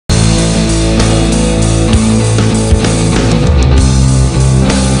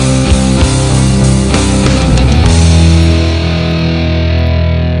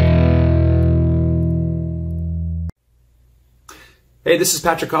Hey, this is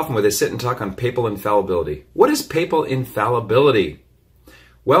Patrick Coffin with a sit and talk on papal infallibility. What is papal infallibility?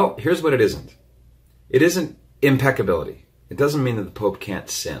 Well, here's what it isn't. It isn't impeccability. It doesn't mean that the Pope can't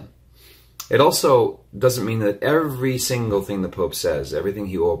sin. It also doesn't mean that every single thing the Pope says, everything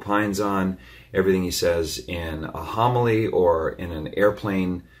he opines on, everything he says in a homily or in an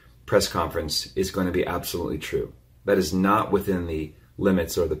airplane press conference is going to be absolutely true. That is not within the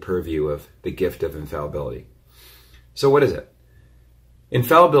limits or the purview of the gift of infallibility. So what is it?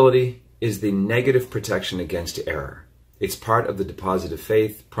 Infallibility is the negative protection against error. It's part of the deposit of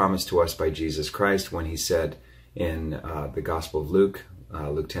faith promised to us by Jesus Christ when he said in the Gospel of Luke,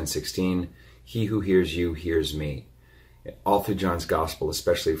 Luke 10:16, "He who hears you hears me." All through John's Gospel,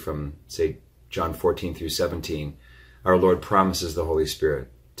 especially from, say, John 14 through 17, our Lord promises the Holy Spirit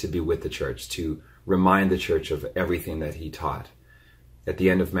to be with the church, to remind the church of everything that he taught. At the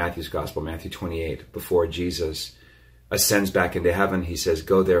end of Matthew's Gospel, Matthew 28, before Jesus ascends back into heaven, he says,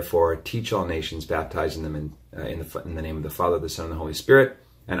 "Go therefore, teach all nations, baptizing them in the name of the Father, the Son, and the Holy Spirit,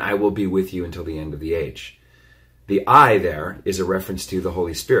 and I will be with you until the end of the age." The I there is a reference to the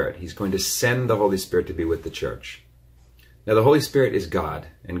Holy Spirit. He's going to send the Holy Spirit to be with the church. Now, the Holy Spirit is God,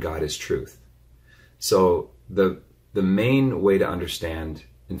 and God is truth. So the main way to understand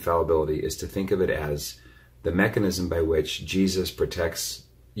infallibility is to think of it as the mechanism by which Jesus protects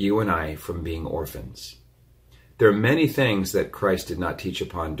you and I from being orphans. There are many things that Christ did not teach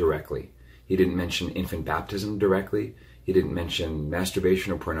upon directly. He didn't mention infant baptism directly. He didn't mention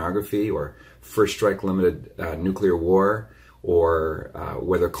masturbation or pornography or first strike limited nuclear war or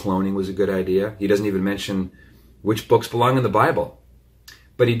whether cloning was a good idea. He doesn't even mention which books belong in the Bible.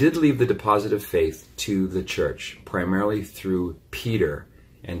 But he did leave the deposit of faith to the church, primarily through Peter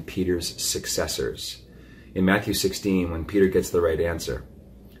and Peter's successors. In Matthew 16, when Peter gets the right answer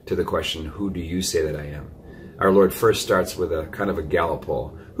to the question, "Who do you say that I am?" our Lord first starts with a kind of a Gallup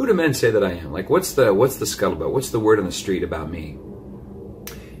poll. Who do men say that I am? Like, what's the scuttlebutt? What's the word on the street about me?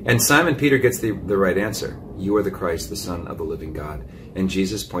 And Simon Peter gets the right answer. "You are the Christ, the Son of the living God." And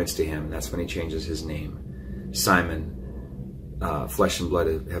Jesus points to him, and that's when he changes his name. "Simon, flesh and blood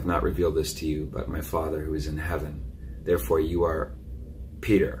have not revealed this to you, but my Father who is in heaven. Therefore you are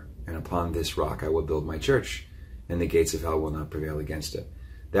Peter, and upon this rock I will build my church, and the gates of hell will not prevail against it."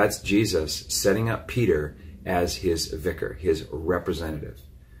 That's Jesus setting up Peter as his vicar, his representative.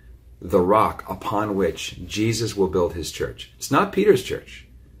 The rock upon which Jesus will build his church. It's not Peter's church.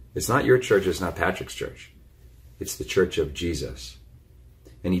 It's not your church. It's not Patrick's church. It's the church of Jesus.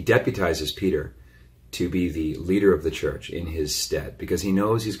 And he deputizes Peter to be the leader of the church in his stead because he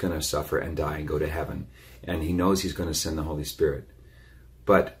knows he's going to suffer and die and go to heaven. And he knows he's going to send the Holy Spirit.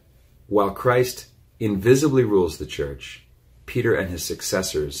 But while Christ invisibly rules the church, Peter and his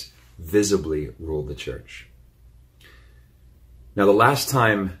successors visibly rule the church. Now, the last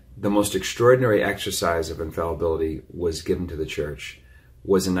time the most extraordinary exercise of infallibility was given to the church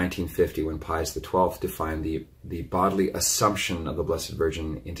was in 1950 when Pius XII defined the bodily assumption of the Blessed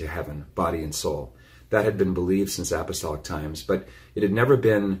Virgin into heaven, body and soul. That had been believed since apostolic times, but it had never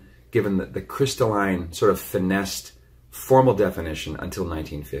been given the crystalline, sort of finessed, formal definition until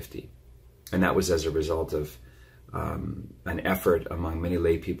 1950. And that was as a result of an effort among many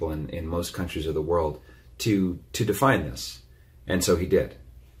lay people in most countries of the world to define this. And so he did,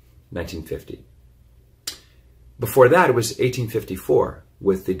 1950. Before that, it was 1854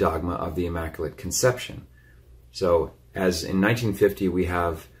 with the dogma of the Immaculate Conception. So as in 1950 we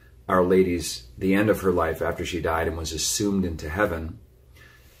have Our Lady's, the end of her life after she died and was assumed into heaven,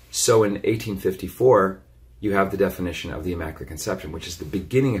 so in 1854 you have the definition of the Immaculate Conception, which is the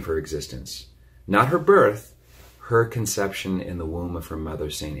beginning of her existence. Not her birth, her conception in the womb of her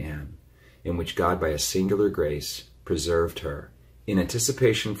mother, St. Anne, in which God, by a singular grace, preserved her, in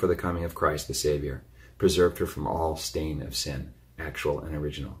anticipation for the coming of Christ the Savior, preserved her from all stain of sin, actual and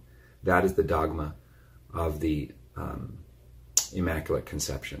original. That is the dogma of the Immaculate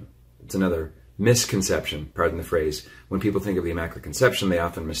Conception. It's another misconception, pardon the phrase. When people think of the Immaculate Conception, they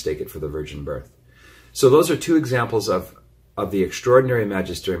often mistake it for the virgin birth. So those are two examples of the extraordinary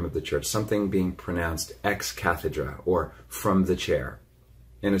magisterium of the church, something being pronounced ex cathedra, or from the chair.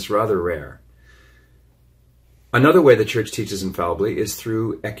 And it's rather rare. Another way the church teaches infallibly is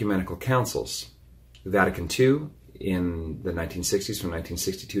through ecumenical councils. Vatican II in the 1960s, from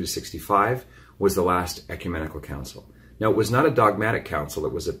 1962 to 65, was the last ecumenical council. Now, it was not a dogmatic council,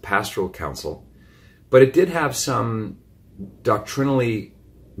 it was a pastoral council, but it did have some doctrinally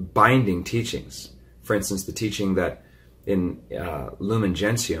binding teachings. For instance, the teaching that in Lumen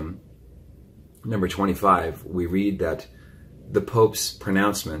Gentium, number 25, we read that the Pope's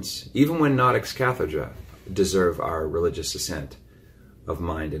pronouncements, even when not ex cathedra, deserve our religious assent. of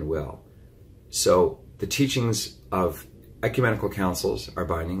mind and will. So the teachings of ecumenical councils are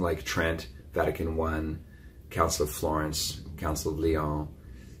binding, like Trent, Vatican I, Council of Florence, Council of Lyon.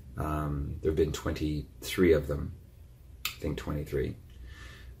 There have been 23 of them, I think 23.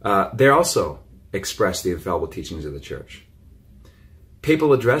 They also express the infallible teachings of the Church.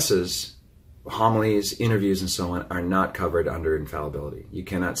 Papal addresses, homilies, interviews, and so on are not covered under infallibility. You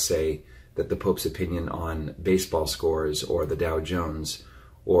cannot say that the Pope's opinion on baseball scores or the Dow Jones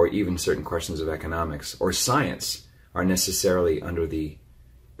or even certain questions of economics or science are necessarily under the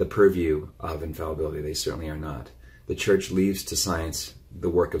purview of infallibility. They certainly are not. The Church leaves to science the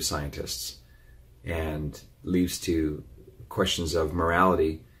work of scientists and leaves to questions of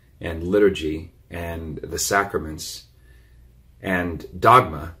morality and liturgy and the sacraments and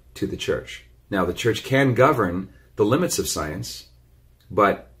dogma to the Church. Now, the Church can govern the limits of science,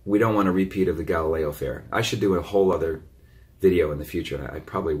 but we don't want a repeat of the Galileo affair. I should do a whole other video in the future, and I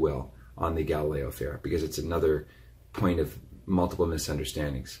probably will, on the Galileo affair, because it's another point of multiple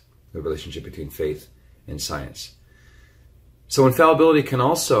misunderstandings, the relationship between faith and science. So infallibility can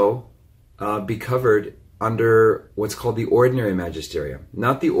also be covered under what's called the ordinary magisterium.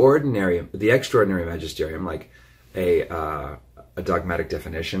 Not the ordinary, the extraordinary magisterium, like a dogmatic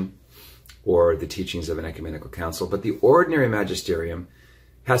definition or the teachings of an ecumenical council, but the ordinary magisterium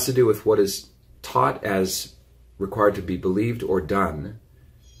has to do with what is taught as required to be believed or done,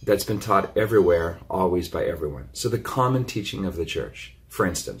 that's been taught everywhere, always by everyone. So the common teaching of the Church. For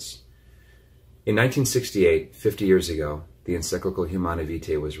instance, in 1968, 50 years ago, the encyclical Humanae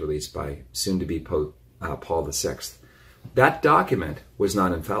Vitae was released by soon-to-be Pope Paul VI. That document was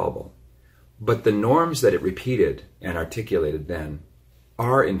not infallible, but the norms that it repeated and articulated then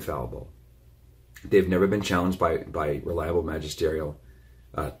are infallible. They've never been challenged by reliable magisterial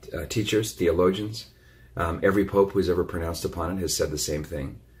teachers, theologians. Every pope who's ever pronounced upon it has said the same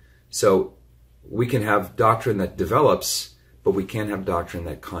thing. So we can have doctrine that develops, but we can't have doctrine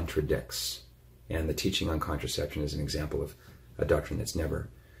that contradicts. And the teaching on contraception is an example of a doctrine that's never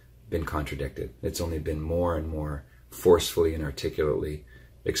been contradicted. It's only been more and more forcefully and articulately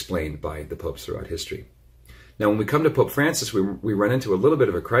explained by the popes throughout history. Now, when we come to Pope Francis, we run into a little bit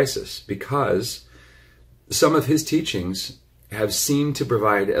of a crisis because some of his teachings have seemed to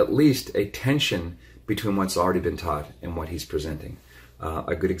provide at least a tension between what's already been taught and what he's presenting.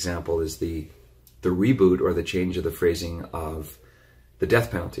 A good example is the reboot or the change of the phrasing of the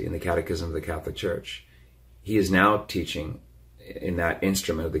death penalty in the Catechism of the Catholic Church. He is now teaching in that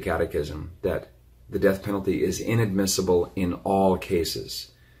instrument of the Catechism that the death penalty is inadmissible in all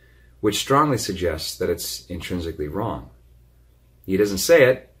cases, which strongly suggests that it's intrinsically wrong. He doesn't say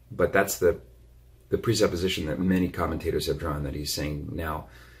it, but that's the presupposition that many commentators have drawn, that he's saying now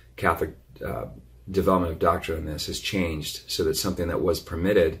Catholic development of doctrine on this has changed so that something that was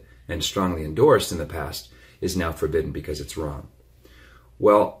permitted and strongly endorsed in the past is now forbidden because it's wrong.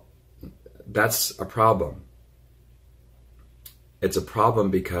 Well, that's a problem. It's a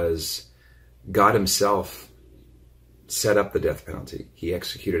problem because God himself set up the death penalty. He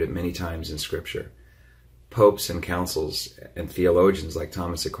executed it many times in Scripture. Popes and councils and theologians like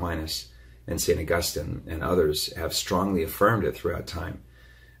Thomas Aquinas and St. Augustine and others have strongly affirmed it throughout time.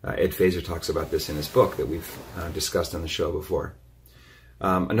 Ed Feser talks about this in his book that we've discussed on the show before.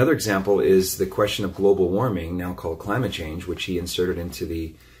 Another example is the question of global warming, now called climate change, which he inserted into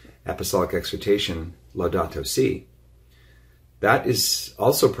the apostolic exhortation Laudato Si. That is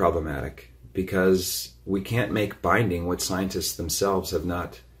also problematic because we can't make binding what scientists themselves have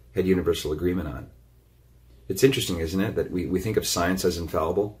not had universal agreement on. It's interesting, isn't it, that we think of science as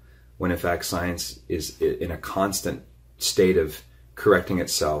infallible when in fact science is in a constant state of correcting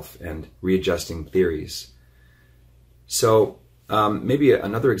itself and readjusting theories. So maybe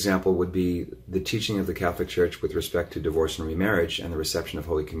another example would be the teaching of the Catholic Church with respect to divorce and remarriage and the reception of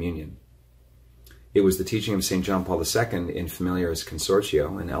Holy Communion. It was the teaching of St. John Paul II in Familiaris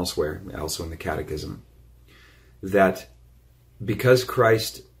Consortio and elsewhere, also in the Catechism, that because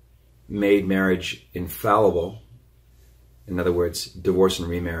Christ made marriage infallible, in other words, divorce and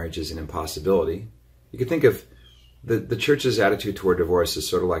remarriage is an impossibility, you could think of the Church's attitude toward divorce is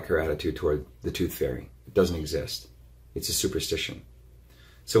sort of like her attitude toward the tooth fairy. It doesn't exist. It's a superstition.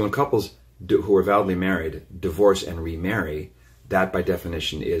 So when couples who are validly married divorce and remarry, that by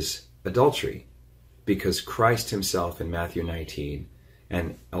definition is adultery, because Christ himself in Matthew 19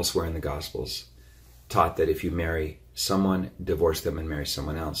 and elsewhere in the Gospels taught that if you marry someone, divorce them, and marry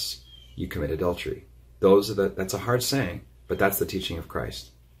someone else, you commit adultery. That's a hard saying, but that's the teaching of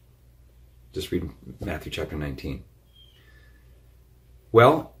Christ. Just read Matthew chapter 19.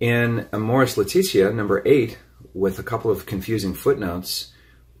 Well, in Amoris Laetitia, number 8, with a couple of confusing footnotes,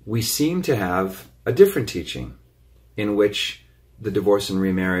 we seem to have a different teaching in which the divorce and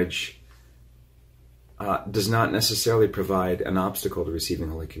remarriage does not necessarily provide an obstacle to receiving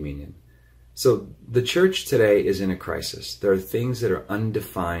Holy Communion. So the church today is in a crisis. There are things that are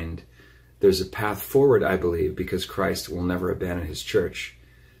undefined. There's a path forward, I believe, because Christ will never abandon his church.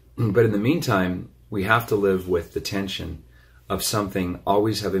 But in the meantime, we have to live with the tension of something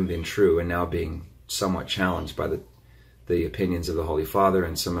always having been true and now being somewhat challenged by the opinions of the Holy Father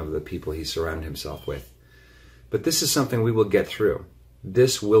and some of the people he surrounded himself with. But this is something we will get through.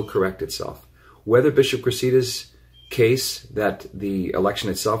 This will correct itself. Whether Bishop Cressida's case that the election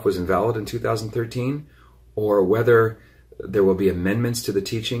itself was invalid in 2013, or whether there will be amendments to the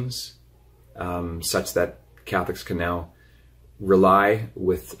teachings such that Catholics can now rely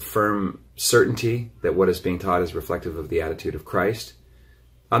with firm certainty that what is being taught is reflective of the attitude of Christ.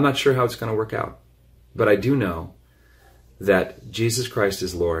 I'm not sure how it's going to work out, but I do know that Jesus Christ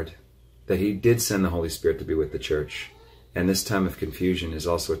is Lord, that he did send the Holy Spirit to be with the church, and this time of confusion is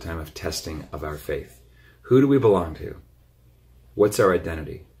also a time of testing of our faith. Who do we belong to? What's our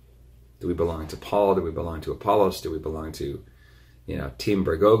identity? Do we belong to Paul? Do we belong to Apollos? Do we belong to, Team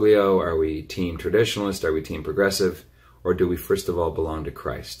Bergoglio? Are we Team Traditionalist? Are we Team Progressive? Or do we first of all belong to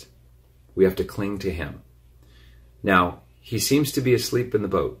Christ? We have to cling to him. Now, he seems to be asleep in the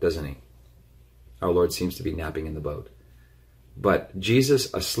boat, doesn't he? Our Lord seems to be napping in the boat. But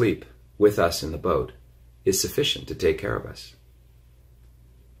Jesus asleep with us in the boat is sufficient to take care of us.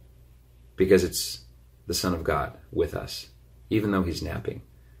 Because it's the Son of God with us, even though he's napping.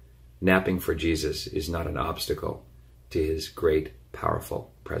 Napping for Jesus is not an obstacle to his great,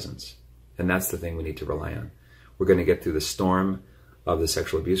 powerful presence. And that's the thing we need to rely on. We're going to get through the storm of the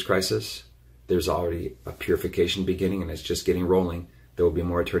sexual abuse crisis. There's already a purification beginning, and it's just getting rolling. There will be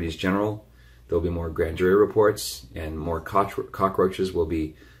more attorneys general. There will be more grand jury reports, and more cockroaches will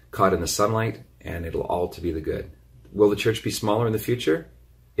be caught in the sunlight, and it'll all to be the good. Will the church be smaller in the future?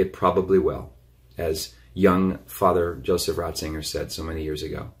 It probably will, as young Father Joseph Ratzinger said so many years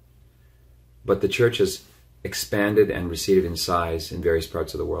ago. But the church has expanded and receded in size in various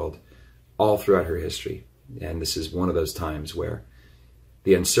parts of the world all throughout her history. And this is one of those times where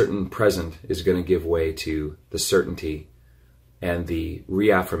the uncertain present is going to give way to the certainty and the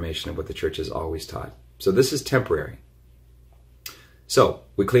reaffirmation of what the church has always taught. So this is temporary. So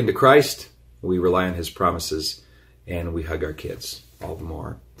we cling to Christ, we rely on his promises, and we hug our kids all the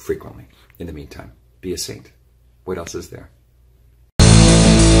more frequently. In the meantime, be a saint. What else is there?